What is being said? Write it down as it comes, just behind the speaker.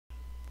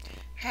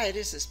Hi,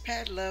 this is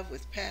Pat Love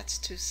with Pat's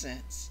 2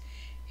 Cents,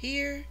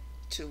 here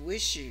to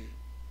wish you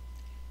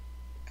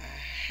a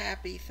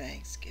happy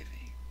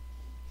Thanksgiving.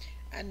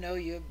 I know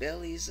your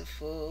bellies are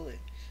full and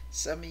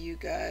some of you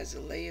guys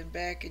are laying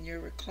back in your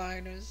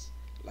recliners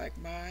like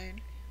mine.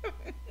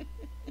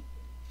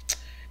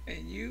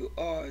 And you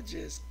are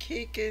just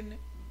kicking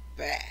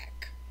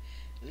back,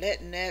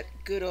 letting that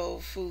good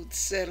old food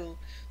settle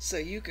so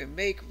you can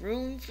make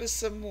room for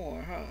some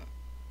more, huh?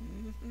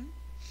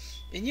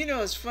 And you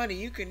know, it's funny,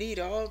 you can eat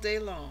all day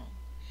long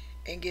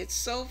and get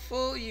so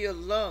full your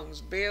lungs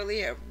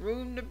barely have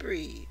room to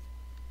breathe.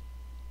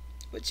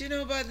 But you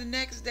know, by the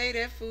next day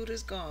that food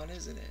is gone,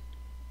 isn't it?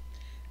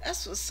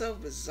 That's what's so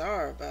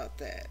bizarre about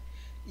that.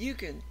 You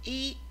can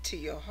eat to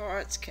your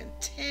heart's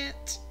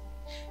content.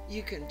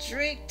 You can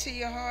drink to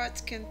your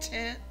heart's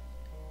content.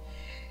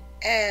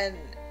 And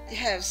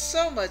have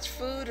so much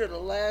food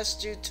it'll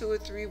last you 2 or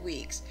 3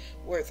 weeks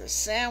worth of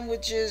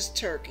sandwiches,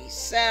 turkey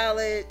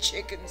salad,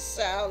 chicken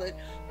salad,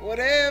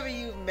 whatever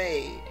you've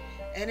made.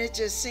 And it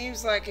just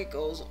seems like it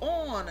goes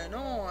on and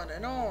on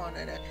and on,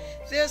 and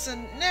there's a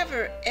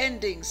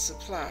never-ending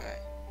supply.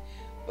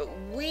 But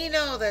we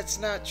know that's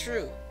not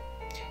true,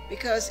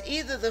 because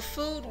either the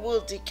food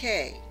will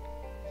decay,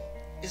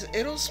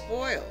 it'll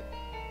spoil,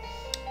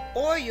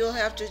 or you'll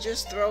have to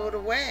just throw it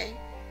away,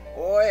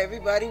 or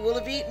everybody will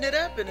have eaten it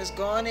up and it's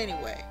gone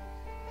anyway.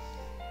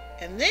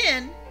 And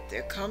then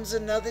there comes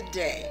another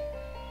day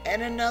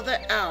and another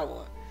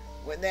hour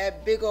when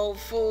that big old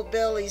full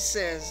belly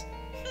says,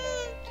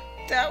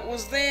 that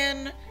was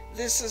then,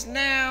 this is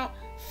now,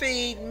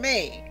 feed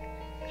me.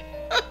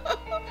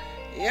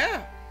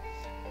 Yeah.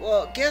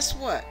 Well, guess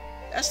what?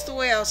 That's the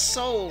way our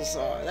souls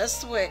are. That's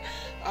the way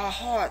our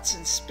hearts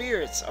and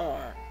spirits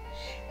are.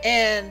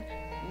 And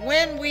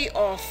when we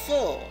are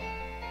full,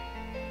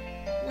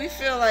 we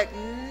feel like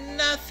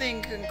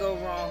nothing can go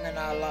wrong in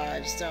our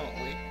lives, don't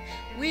we?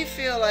 We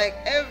feel like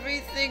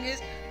everything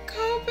is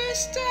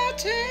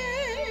copacetic.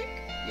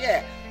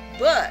 Yeah,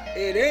 but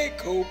it ain't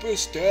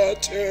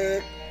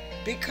copacetic,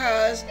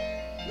 because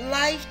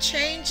life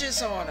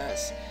changes on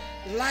us.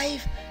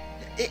 Life,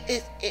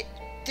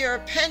 there are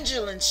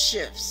pendulum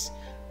shifts.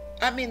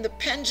 I mean, the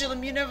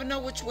pendulum, you never know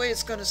which way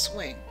it's going to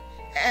swing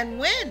and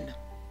when.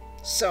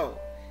 So,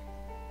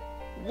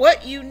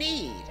 what you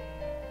need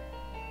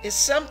is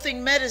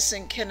something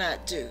medicine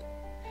cannot do.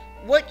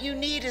 What you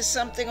need is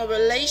something a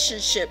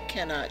relationship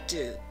cannot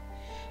do.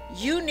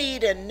 You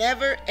need a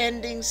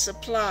never-ending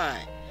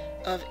supply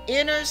of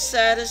inner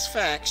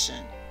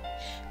satisfaction.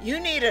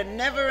 You need a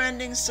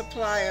never-ending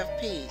supply of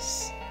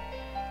peace.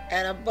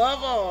 And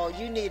above all,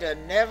 you need a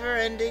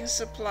never-ending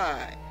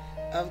supply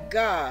of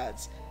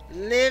God's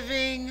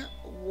living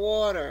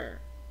water.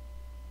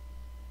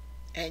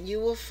 And you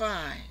will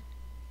find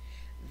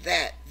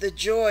that the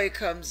joy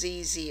comes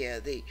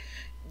easier.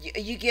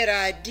 You get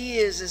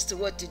ideas as to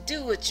what to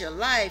do with your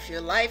life.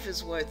 Your life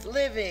is worth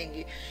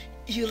living.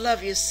 You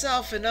love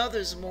yourself and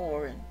others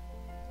more. And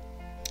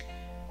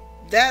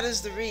that is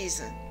the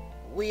reason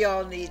we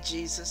all need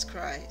Jesus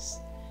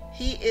Christ.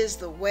 He is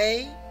the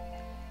way,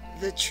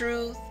 the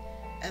truth,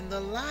 and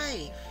the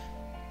life.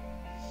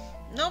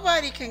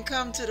 Nobody can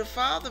come to the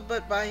Father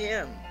but by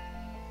Him.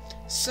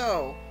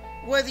 So,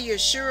 whether you're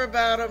sure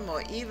about Him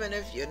or even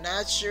if you're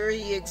not sure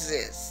He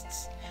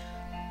exists,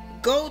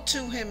 go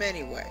to Him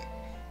anyway.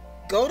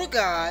 Go to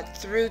God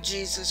through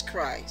Jesus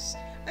Christ.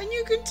 And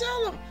you can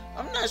tell Him,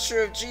 I'm not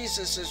sure if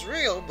Jesus is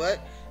real,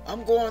 but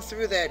I'm going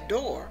through that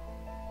door.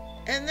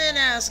 And then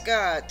ask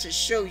God to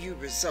show you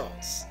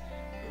results,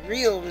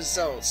 real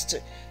results,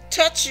 to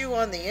touch you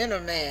on the inner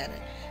man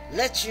and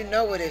let you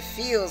know what it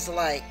feels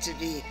like to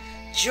be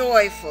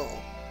joyful,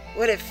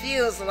 what it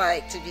feels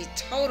like to be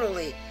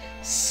totally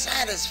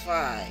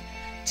satisfied,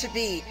 to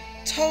be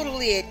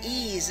totally at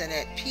ease and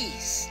at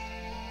peace,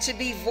 to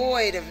be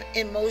void of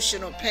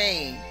emotional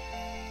pain,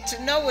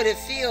 to know what it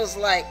feels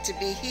like to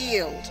be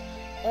healed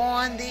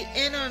on the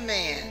inner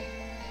man.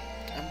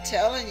 I'm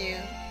telling you,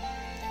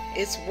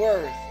 it's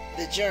worth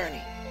the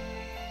journey.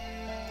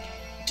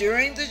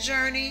 During the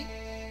journey,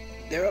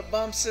 there are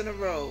bumps in the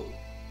road,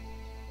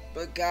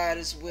 but God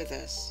is with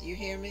us. You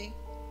hear me?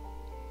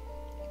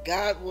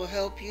 God will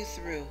help you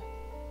through.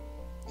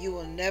 You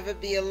will never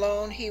be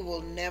alone. He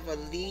will never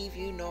leave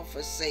you nor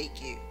forsake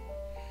you.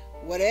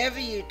 Whatever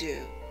you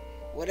do,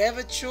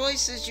 whatever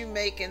choices you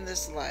make in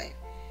this life,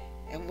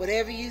 and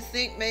whatever you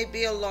think may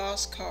be a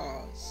lost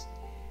cause,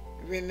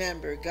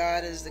 remember,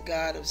 God is the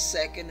God of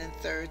second and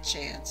third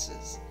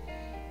chances.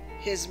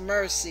 His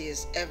mercy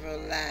is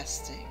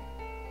everlasting.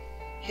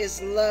 His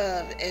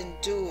love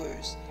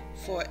endures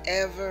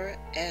forever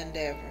and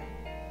ever.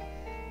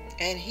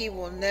 And He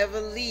will never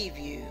leave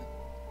you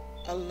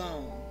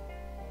alone,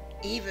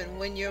 even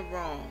when you're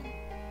wrong.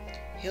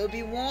 He'll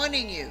be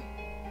warning you.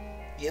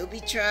 He'll be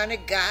trying to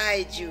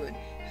guide you and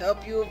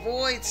help you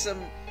avoid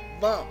some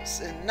bumps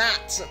and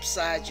knots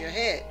upside your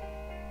head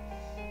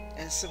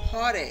and some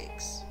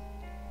heartaches.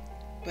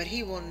 But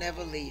He will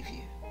never leave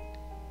you.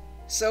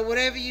 So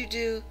whatever you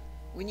do,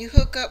 when you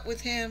hook up with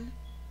Him,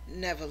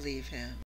 never leave Him.